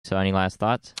So any last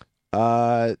thoughts?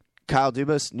 Kyle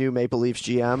Dubas, new Maple Leafs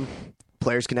GM.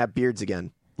 Players can have beards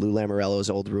again. Lou Lamoriello's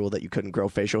old rule that you couldn't grow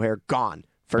facial hair, gone.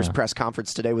 First press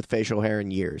conference today with facial hair in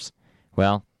years.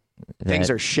 Well, things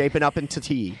are shaping up into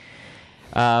tea.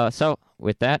 So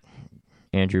with that,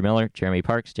 Andrew Miller, Jeremy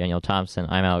Parks, Daniel Thompson,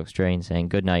 I'm Alex Drain saying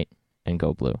good night and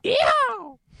go blue. Yeah!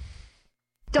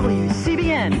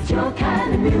 WCBN,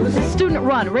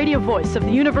 student-run radio voice of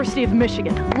the University of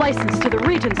Michigan, licensed to the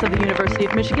Regents of the University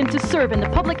of Michigan to serve in the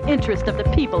public interest of the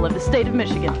people of the state of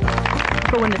Michigan.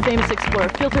 For when the famous explorer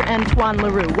Philter Antoine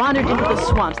Leroux wandered into the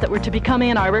swamps that were to become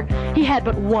Ann Arbor, he had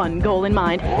but one goal in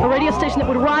mind, a radio station that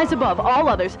would rise above all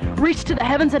others, reach to the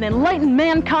heavens, and enlighten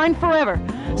mankind forever.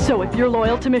 So if you're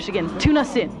loyal to Michigan, tune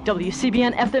us in,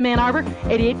 WCBN FM Ann Arbor,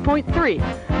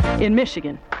 88.3 in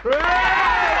Michigan.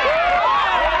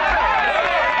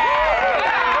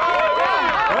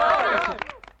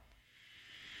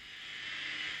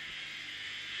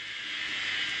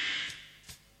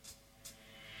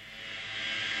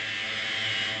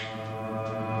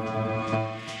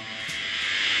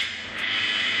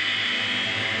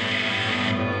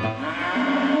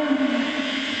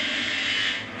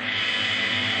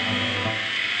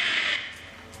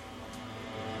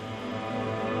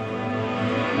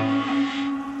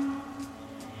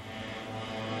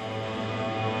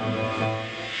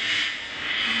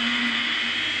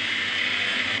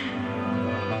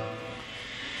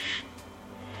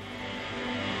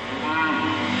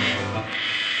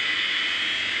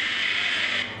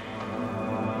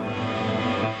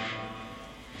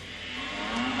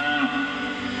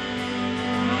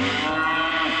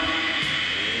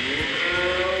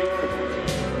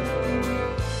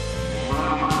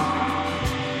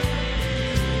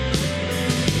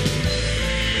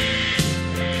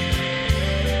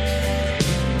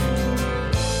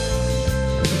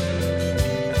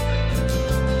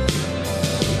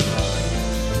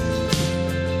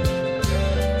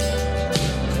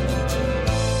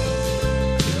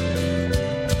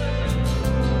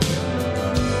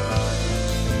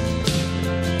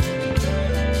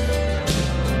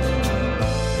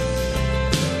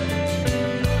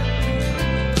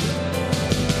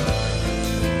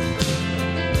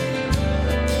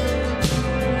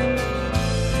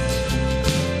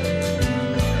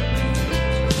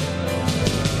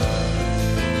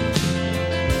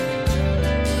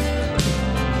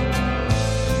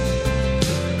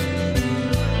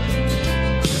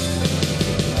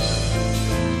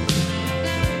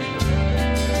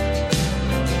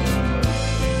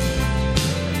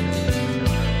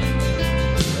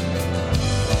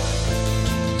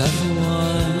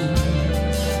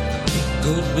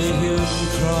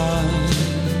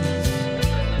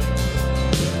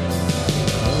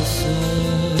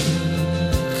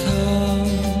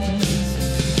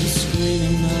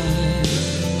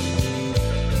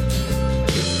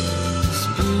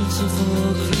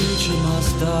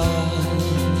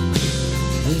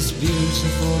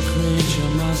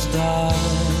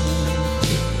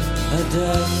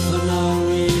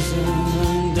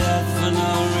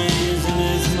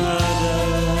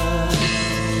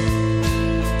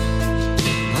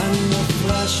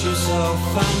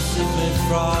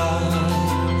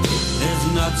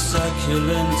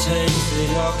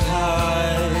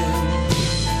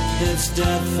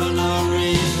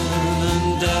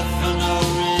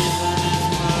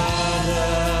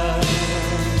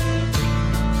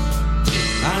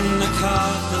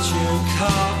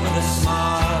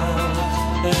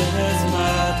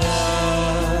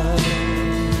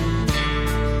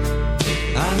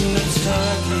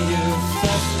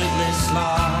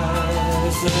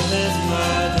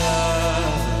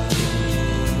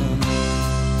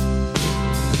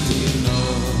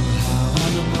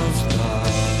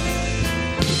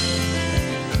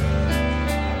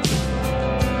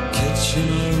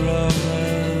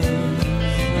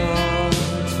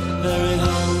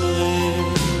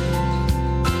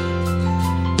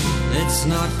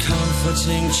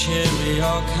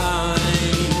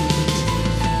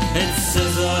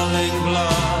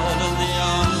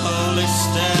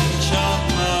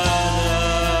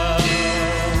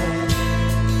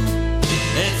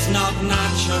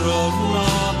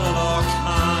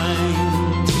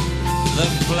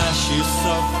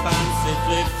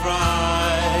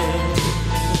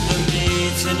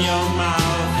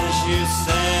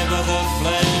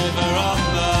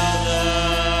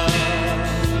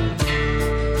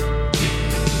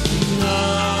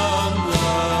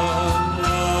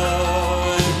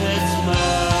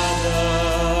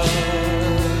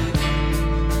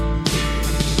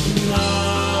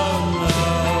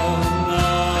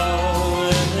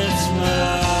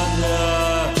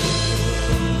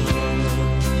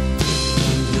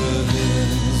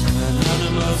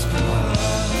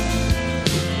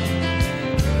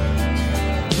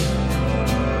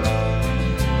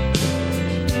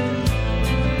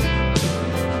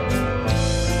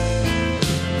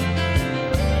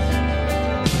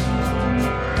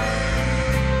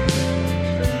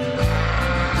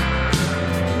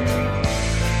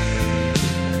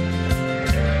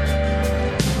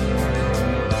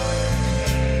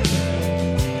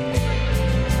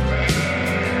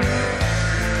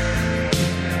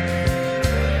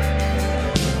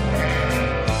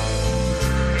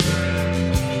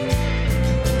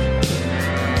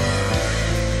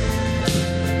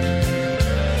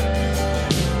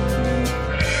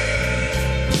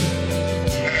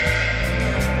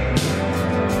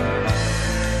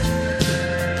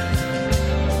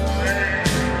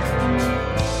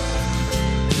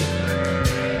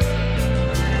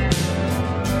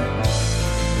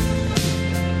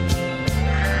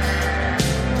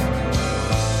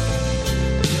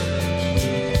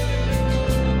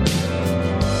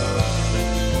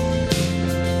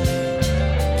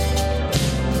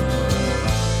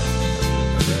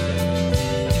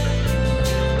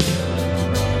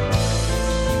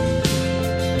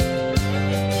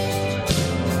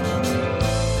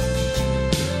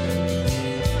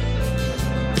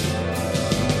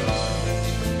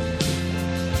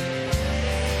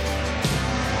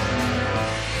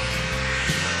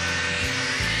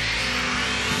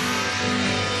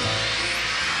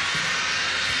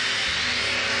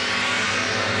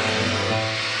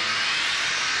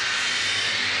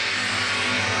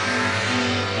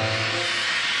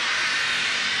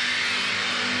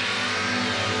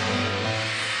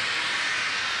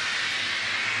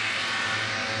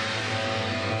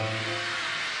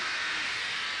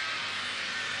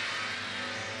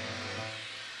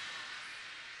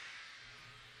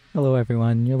 Hello,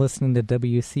 everyone. You're listening to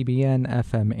WCBN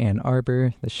FM Ann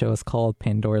Arbor. The show is called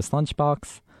Pandora's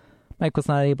Lunchbox. Mike was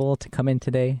not able to come in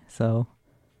today, so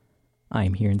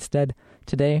I'm here instead.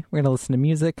 Today, we're going to listen to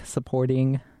music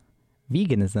supporting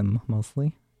veganism,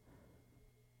 mostly.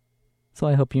 So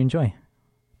I hope you enjoy.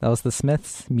 That was The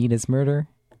Smiths, Meat is Murder,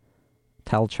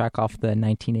 title track off the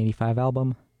 1985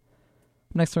 album.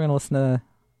 Next, we're going to listen to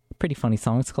a pretty funny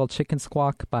song. It's called Chicken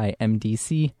Squawk by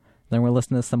MDC. Then we're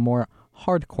listening to some more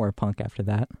hardcore punk after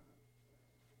that.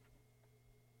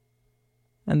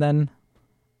 And then,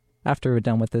 after we're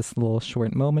done with this little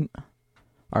short moment,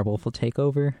 our wolf will take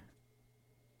over.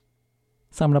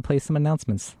 So I'm going to play some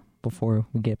announcements before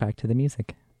we get back to the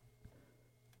music.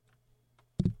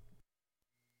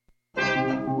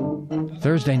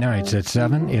 Thursday nights at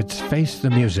 7, it's Face the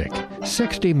Music.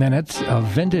 60 minutes of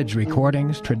vintage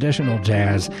recordings, traditional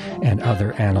jazz, and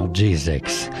other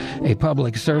analgesics. A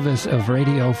public service of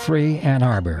Radio Free Ann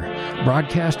Arbor.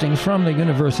 Broadcasting from the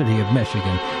University of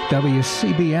Michigan,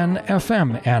 WCBN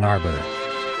FM Ann Arbor.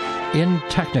 In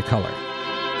Technicolor.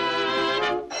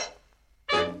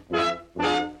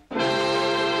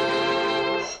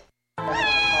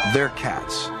 They're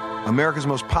cats. America's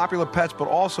most popular pets, but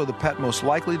also the pet most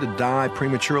likely to die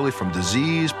prematurely from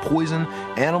disease, poison,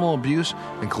 animal abuse,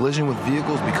 and collision with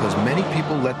vehicles because many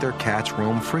people let their cats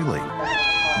roam freely.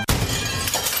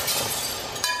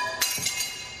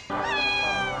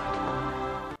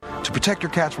 To protect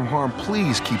your cats from harm,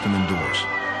 please keep them indoors.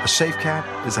 A safe cat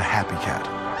is a happy cat.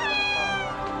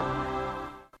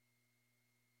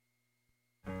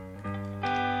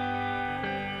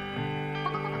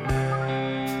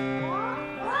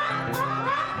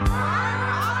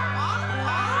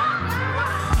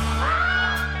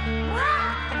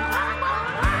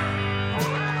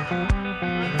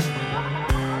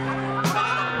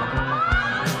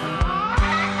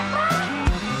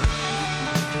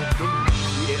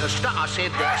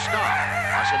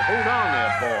 I said, hold on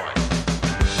there, boy.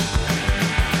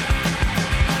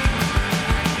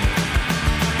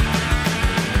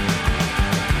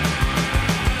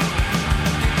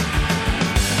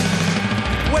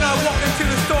 When I walk into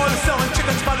the store, they're selling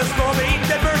chickens by the store. They're eating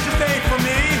dead birds just ain't for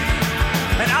me.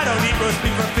 And I don't eat roast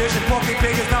beef or fish, and pork and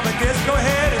pig is not my dish. Go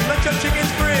ahead and let your chickens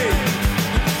free.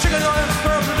 Chickens on the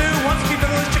spur of the new. Once keep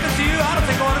those chickens to you. I don't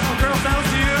take orders from Colonel Sanders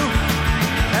to you.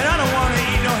 And I don't want to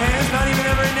eat no hands, not even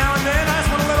every now and then. I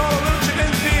just want to let all the little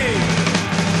chickens be.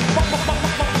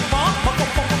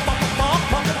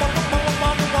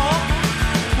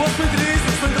 We'll swing to the east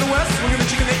and swing to the west, swinging the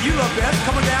chicken that you love best,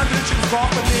 coming down to the chicken squawk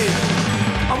with me.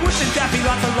 I'm wishing Daffy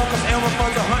lots of locals, Elmer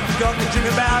Fudd's a hunting duck, and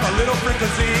dreaming about a little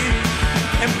fricassee.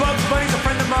 And Bugs Bunny's a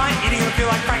friend of mine, eating him feel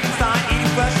like Frankenstein,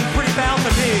 eating flesh is pretty foul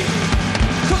to me.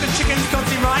 Cooking chickens don't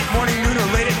seem right, morning, noon, or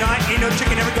late at night, ain't no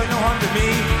chicken ever done no harm to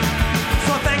me.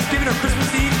 So on Thanksgiving or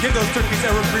Christmas Eve, give those turkeys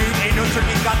ever breed. Ain't no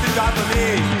turkey got to die for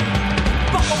me.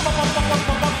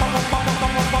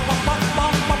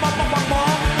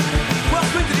 Well,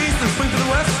 swing to the east and swing to the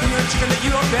west. Swing the chicken that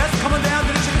you love best. Coming down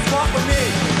to the chicken squawk with me.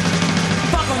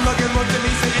 Buckle, Lugger, looked at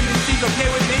me, said NBC's okay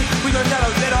with me. We learned how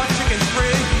to let our chickens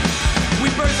free. We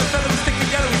birds of feathers, we stick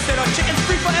together. We said our chickens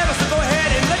free forever. So go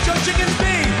ahead and let your chickens be.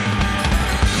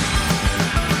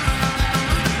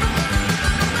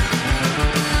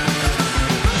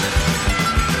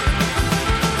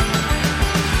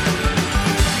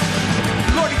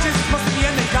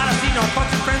 Our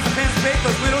bunch of friends and fans bake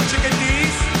those little chicken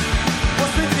D's. We'll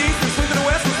swing to the east and swing to the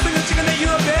west. We'll swing the chicken that you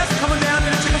love best. Coming down to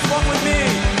the chicken squawk with me.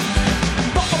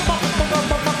 We'll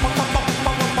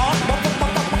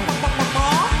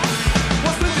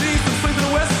swing to the east and swing to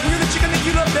the west. Swing the chicken that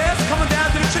you love best. Coming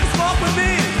down to the chicken squawk with me.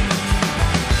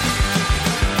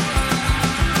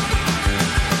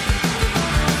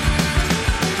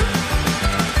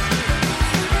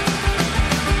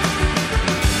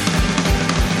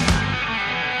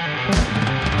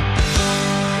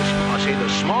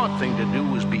 Smart thing to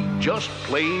do is be just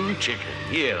plain chicken.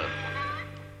 Yeah.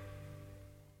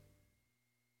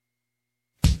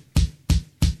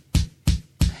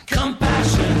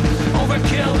 Compassion over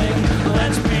killing.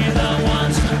 Let's be the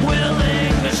ones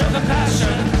willing to show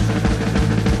compassion.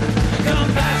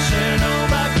 Compassion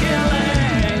over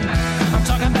killing. I'm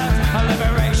talking about a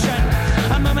liberation.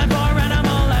 A movement for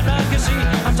animal advocacy.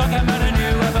 I'm talking about a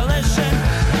new revolution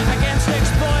against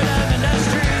exploitive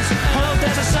industries. Hope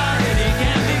that society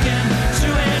can begin to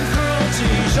end cruelty.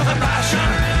 Show compassion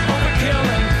over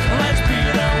killing. Let's be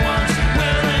the ones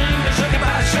willing to show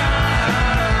compassion.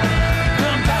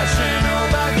 Compassion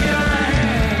over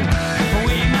killing.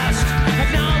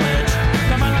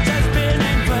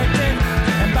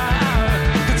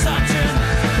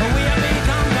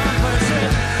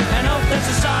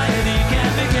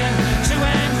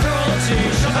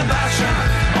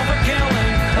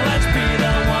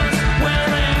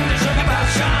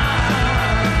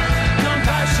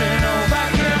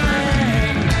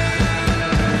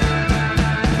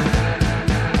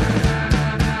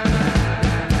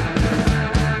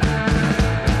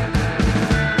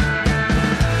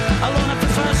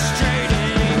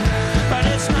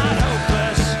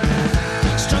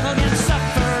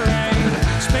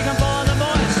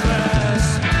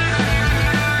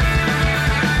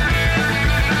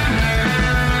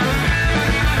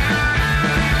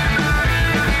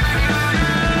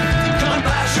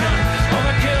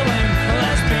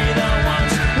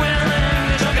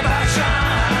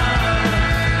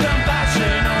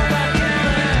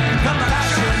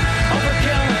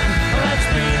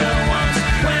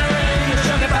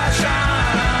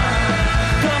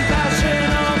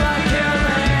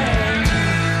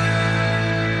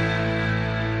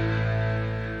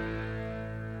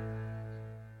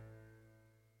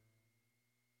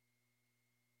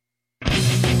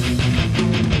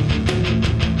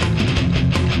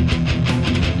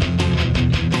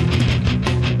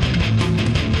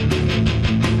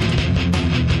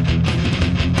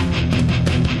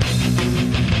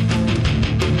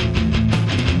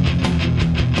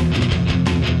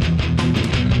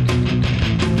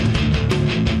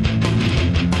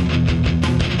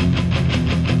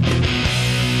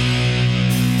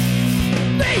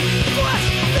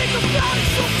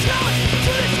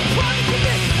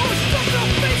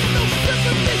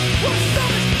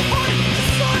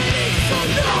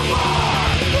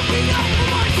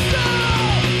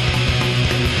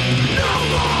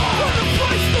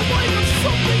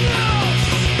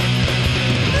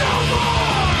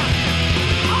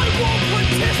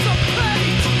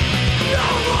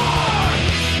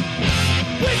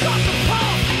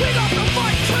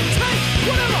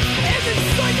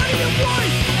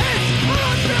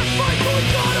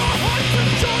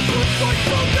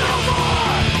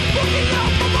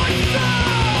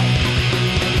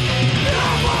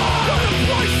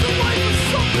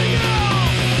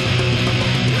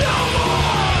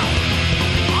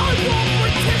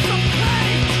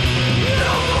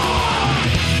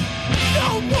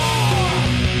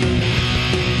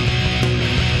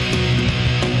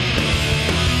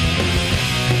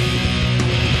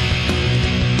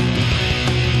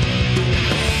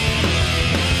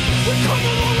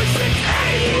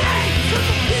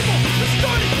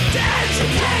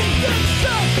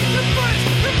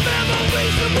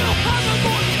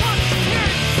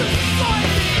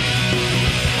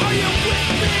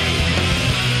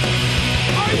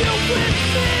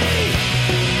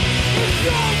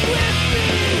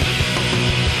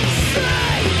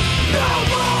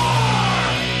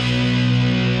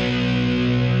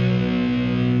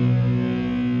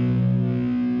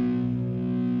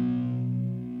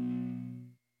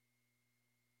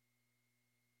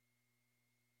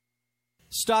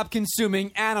 Stop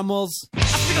consuming animals. I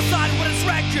stick aside what is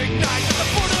recognized as the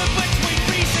border between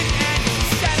reason and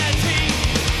sanity.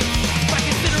 I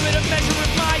consider it a measure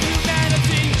of my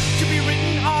humanity to be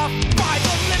written off by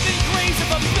the living graves of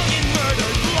a million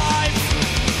murdered lives.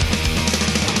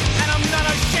 And I'm not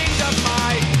ashamed of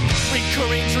my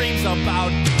recurring dreams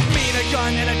about me and a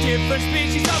gun and a different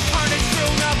species of carnage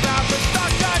strewn about the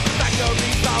shotgun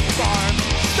factories of farm.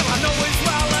 Still I know as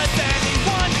well as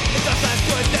anyone it does less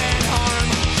good than harm.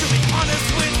 Honest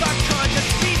with our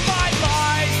conscience, feed my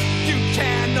lies. You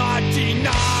cannot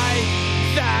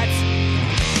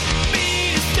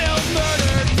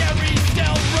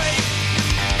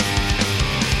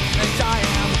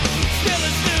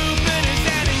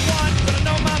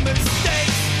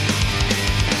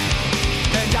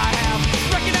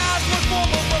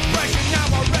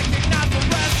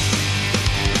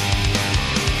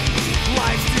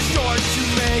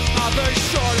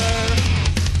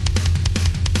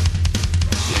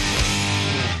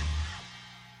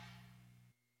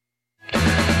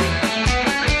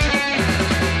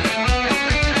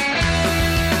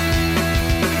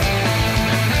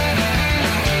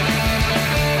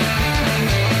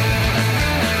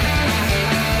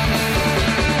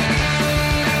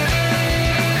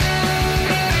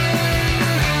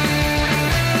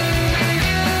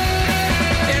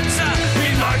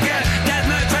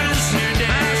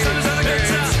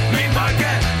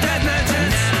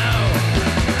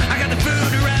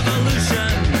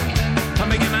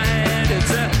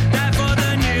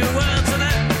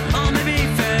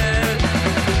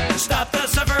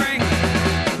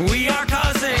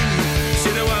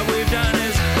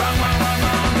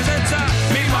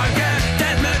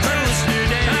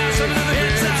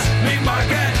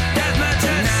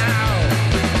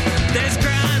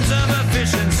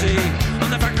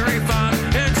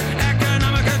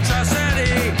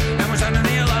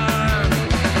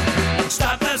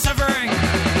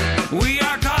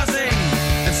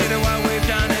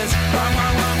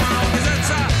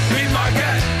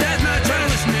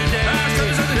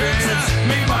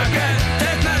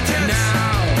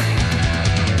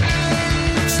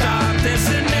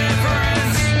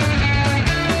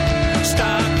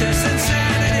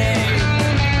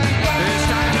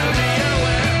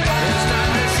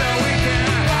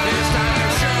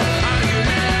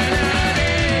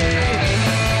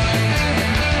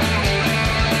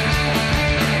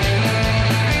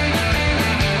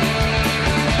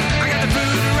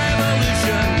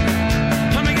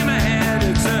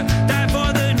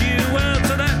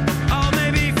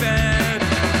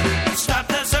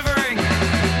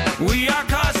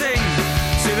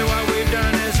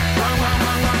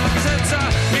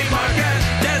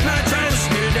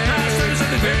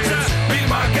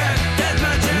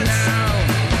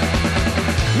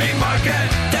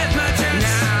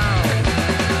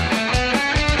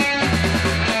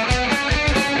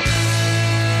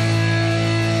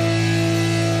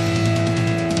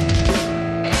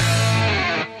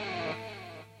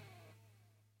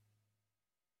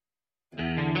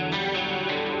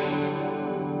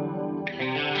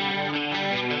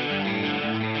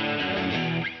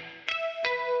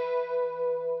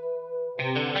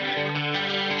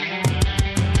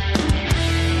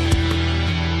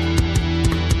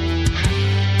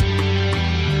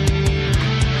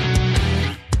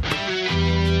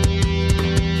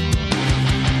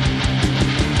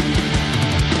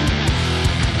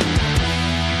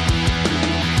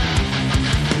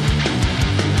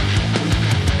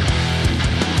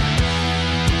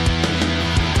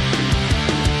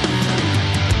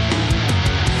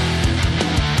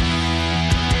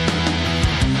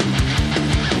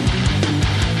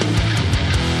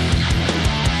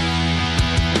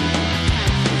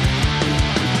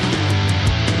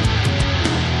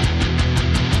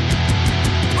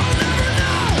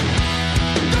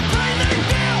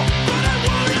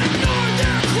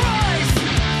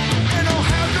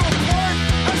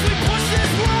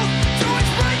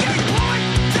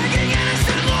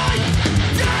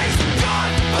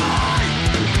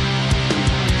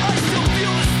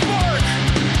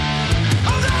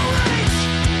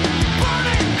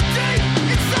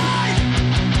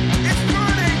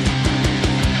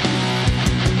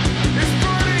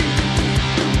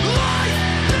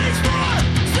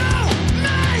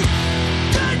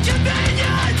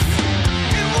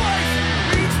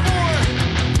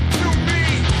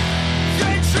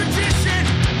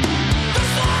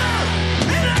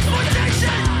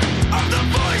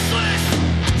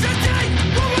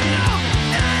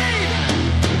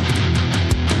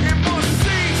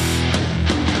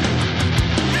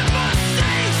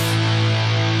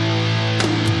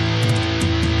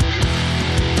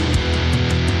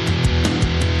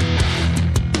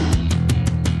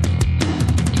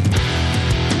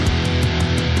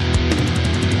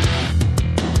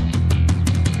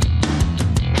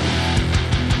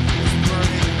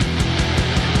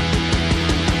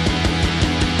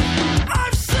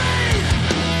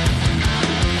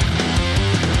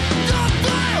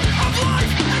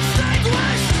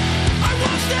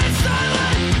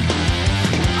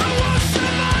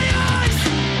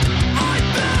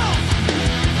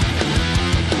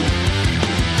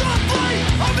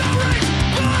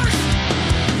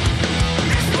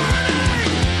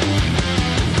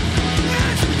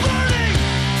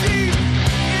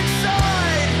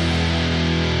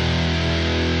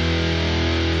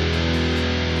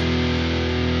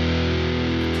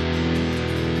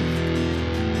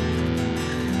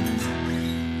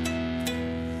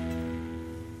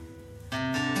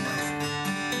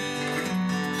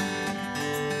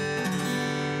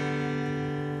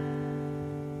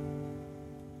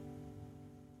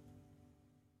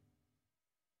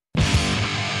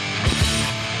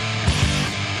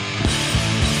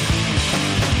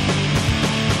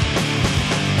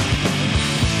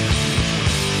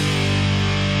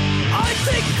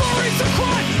a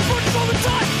crime, burns all the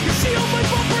time. You see all my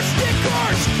bumper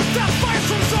stickers. That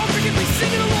firestorm song to get me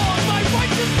singing along. My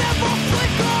righteous never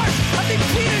flickers. I think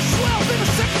Peter swell, never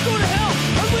set to go to hell.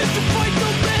 I live to fight no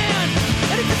man.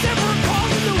 And if it's ever a call,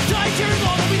 then no dietary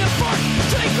law. I'll be the first to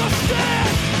take a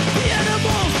stand. The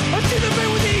animals, I see the man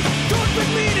with these. Don't with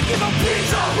me to give up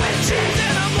pizza with cheese.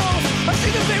 Animals, I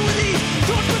see the man with these.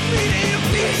 Don't with me to eat a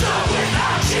pizza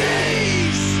without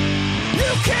cheese. You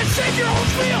can't save your own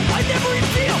meal. I never eat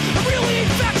veal. I really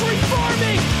ain't factory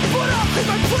farming. But I'll clean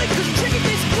my plate cause chicken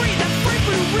tastes great. That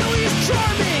Franklin who really is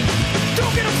charming.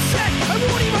 Don't get upset, I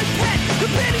won't eat my pet.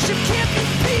 Companionship can't be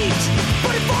beat.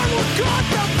 But if our Lord God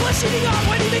found flesh eating on,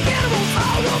 why do you make animals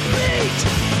out of meat?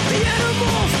 The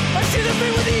animals, I see them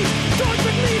made with these. Don't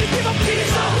with me to give a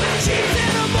pizza with cheese.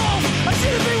 Animals, I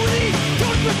see them made with these.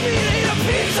 Don't with me to eat a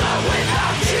pizza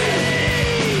without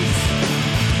cheese.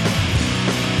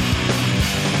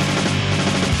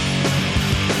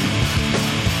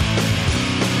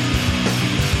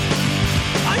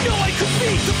 I know I could be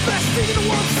the best thing in the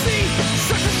world, see.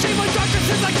 Such a shame my doctor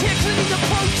says I can't clean the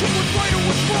protein. What's right or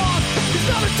what's wrong? It's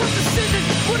not a tough decision,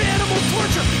 but animal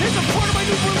torture is a part of my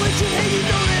new religion. Hey, you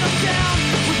know that I'm down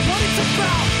with what it's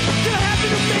about. To have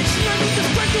an invention, I need the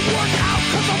strength to work out.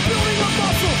 Cause I'm building a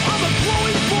muscle, I'm a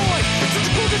growing boy. Such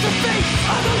a cool of fate,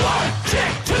 I'm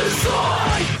allergic to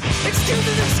soy.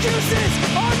 Excuses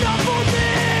are not for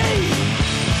me.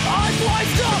 I'm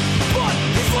wised up, but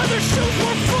these leather shoes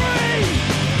were free.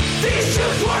 These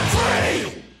shoes were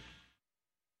free.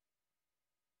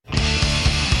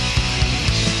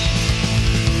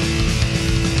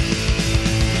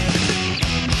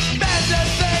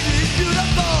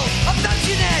 Beautiful,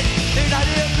 affectionate, they're not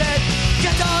ill-bred.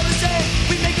 Just all the same,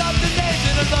 we make up the names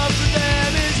and our love for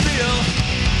them is real.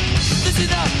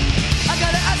 Listen up, I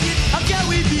gotta ask you, how can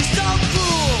we be so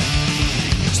cruel?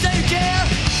 Say you care,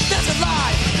 that's a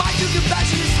lie. My true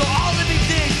compassion is for all living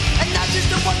things, and not just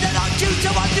the one that I'll choose,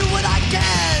 so I'll do what I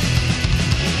can.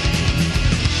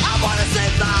 I wanna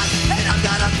save lives, and I've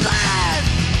got a plan.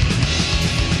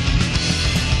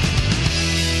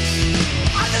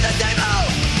 Under the table,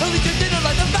 only to dinner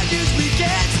like the factors we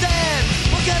can't stand.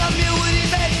 What kind of meal would he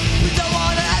make? We don't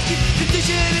wanna ask you.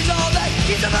 Condition is all that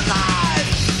keeps him alive.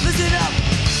 Listen up,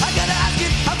 I gotta ask you,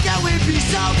 how can we be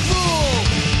so cruel?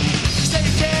 Say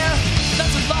you care,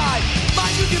 that's a lie. My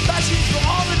true compassion is for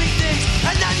all living things,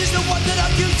 and not just the one that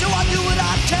I'm used to. I'll do what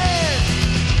I can.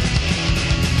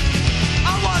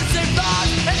 I wanna save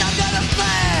lives, and I've got a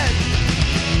plan.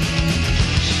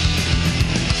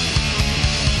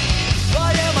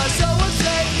 Why am I so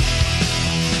upset?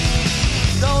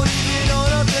 Don't even own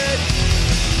a bit.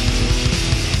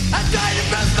 I'm trying to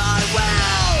press my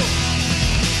will.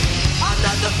 I'm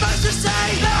not the first to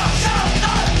say no,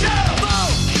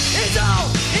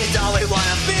 it's all we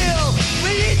wanna feel.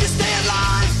 We need to stay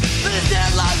alive, but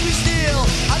instead lives we steal.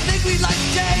 I think we'd like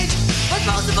to change, but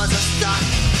most of us are stuck.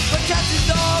 But cats and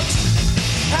dogs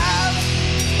have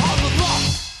all the luck.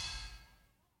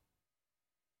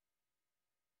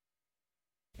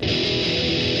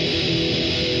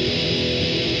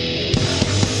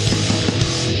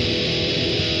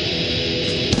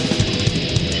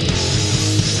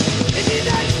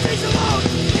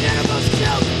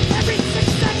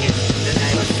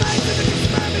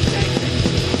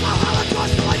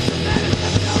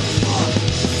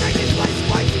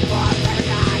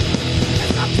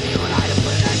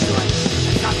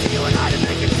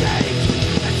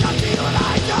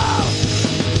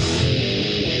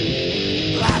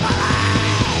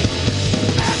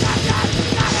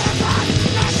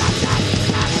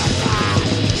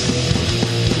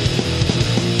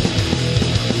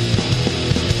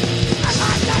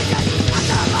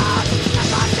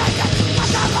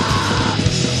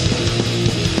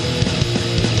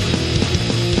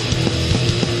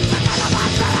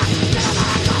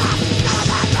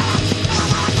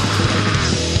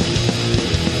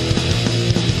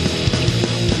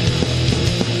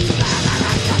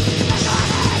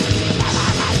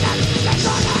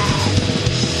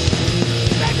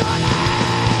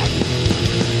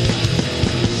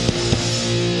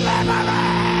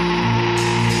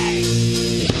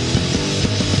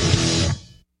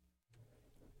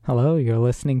 Hello, you're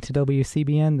listening to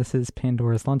WCBN. This is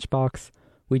Pandora's Lunchbox.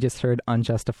 We just heard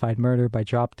Unjustified Murder by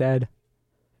Drop Dead,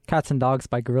 Cats and Dogs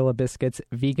by Gorilla Biscuits,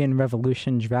 Vegan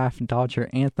Revolution Draft Dodger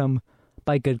Anthem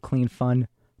by Good Clean Fun,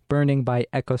 Burning by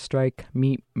Echo Strike,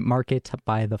 Meat Market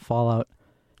by The Fallout,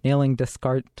 Nailing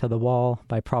Descartes to the Wall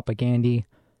by Propagandy,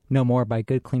 No More by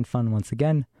Good Clean Fun once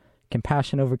again,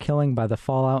 Compassion Over Killing by The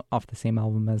Fallout off the same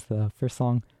album as the first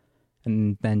song,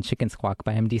 and then Chicken Squawk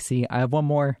by MDC. I have one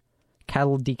more,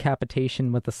 Cattle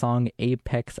Decapitation with the song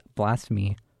Apex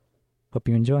Blasphemy. Hope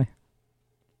you enjoy.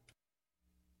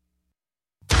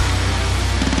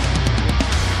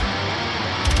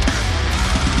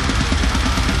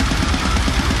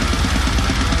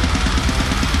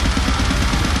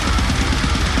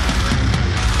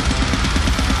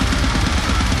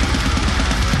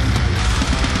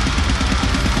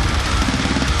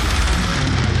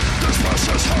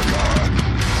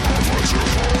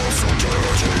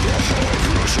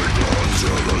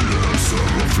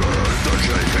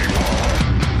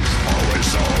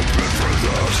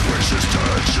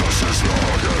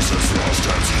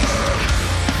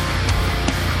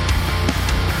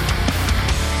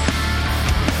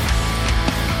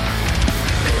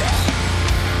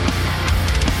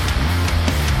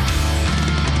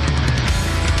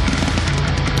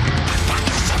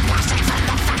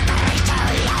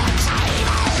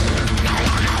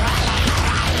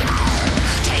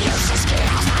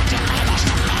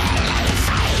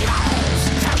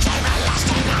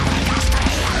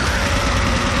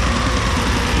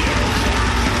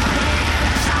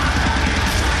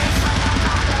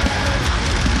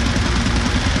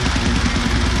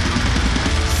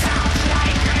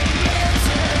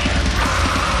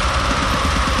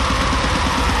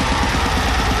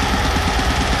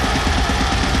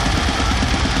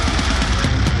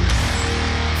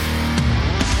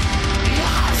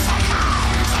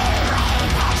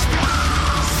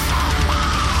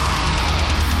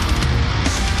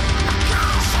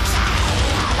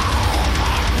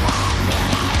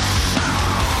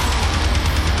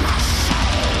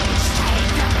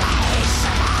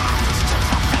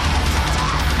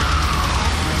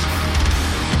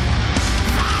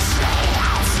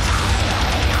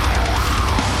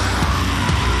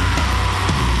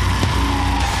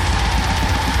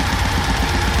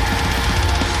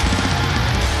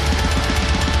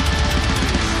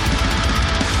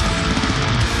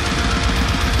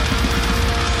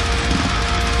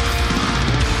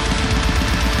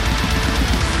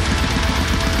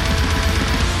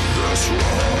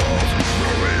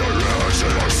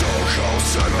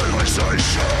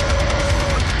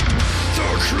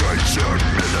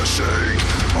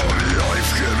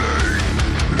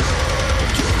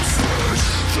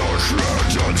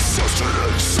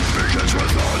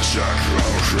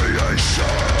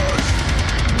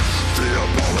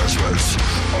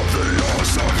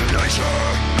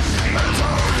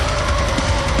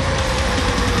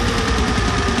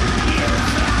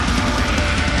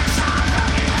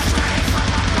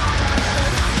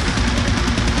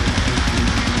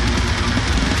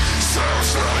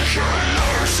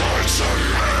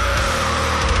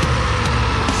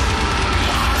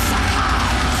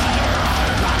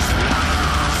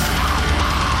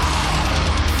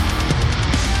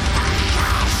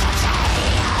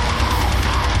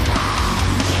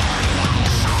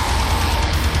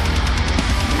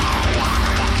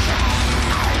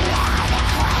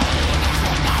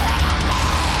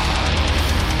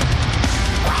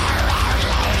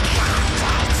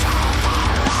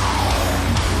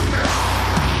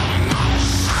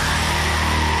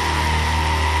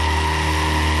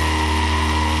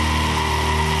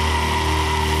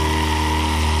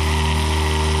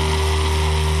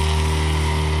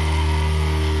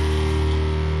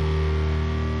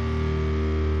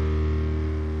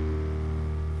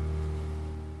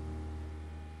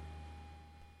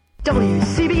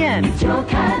 WCBN,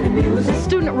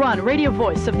 student-run radio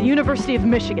voice of the University of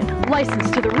Michigan,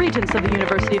 licensed to the Regents of the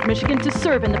University of Michigan to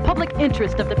serve in the public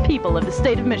interest of the people of the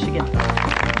state of Michigan.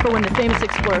 For when the famous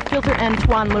explorer Filter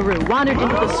Antoine LaRue wandered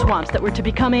into the swamps that were to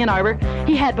become Ann Arbor,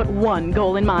 he had but one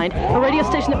goal in mind, a radio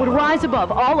station that would rise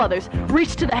above all others,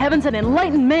 reach to the heavens, and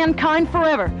enlighten mankind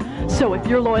forever. So if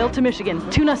you're loyal to Michigan,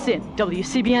 tune us in,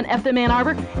 WCBN FM Ann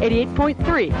Arbor,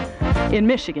 88.3 in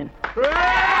Michigan.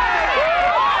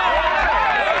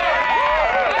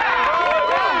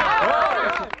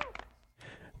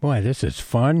 Boy, this is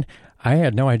fun. I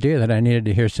had no idea that I needed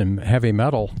to hear some heavy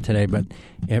metal today, but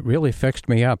it really fixed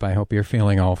me up. I hope you're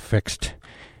feeling all fixed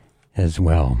as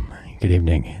well. Good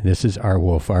evening. This is Our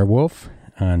Wolf on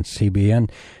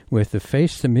CBN with the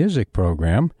Face the Music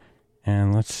program.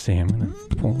 And let's see, I'm going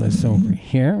to pull this over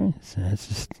here.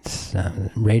 It's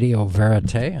Radio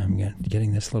Verite. I'm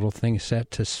getting this little thing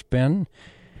set to spin.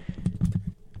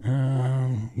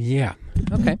 Yeah.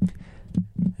 Okay.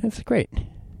 That's great.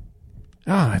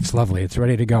 Ah, it's lovely. It's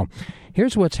ready to go.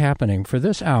 Here's what's happening for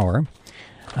this hour.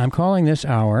 I'm calling this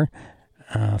hour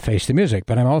Face the Music,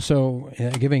 but I'm also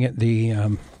giving it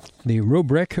the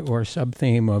rubric or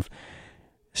sub-theme of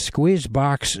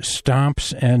Squeezebox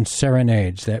Stomps and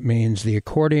Serenades. That means the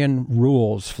accordion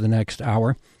rules for the next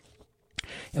hour.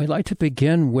 And we'd like to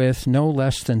begin with no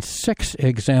less than 6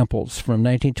 examples from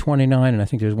 1929, and I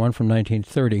think there's one from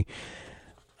 1930,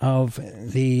 of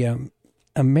the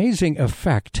amazing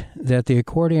effect that the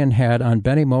accordion had on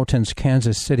Benny Moten's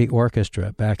Kansas City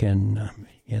Orchestra back in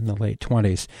the late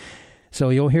 20s. So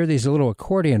you'll hear these little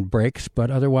accordion breaks, but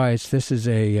otherwise this is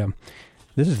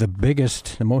the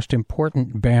biggest, the most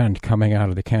important band coming out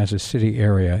of the Kansas City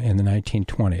area in the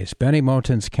 1920s. Benny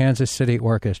Moten's Kansas City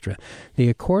Orchestra. The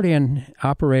accordion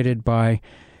operated by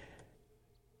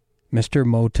Mr.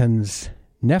 Moten's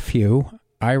nephew,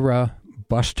 Ira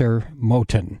Buster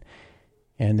Moten.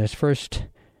 And this first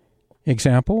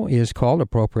example is called,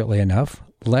 appropriately enough,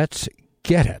 Let's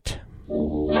Get It.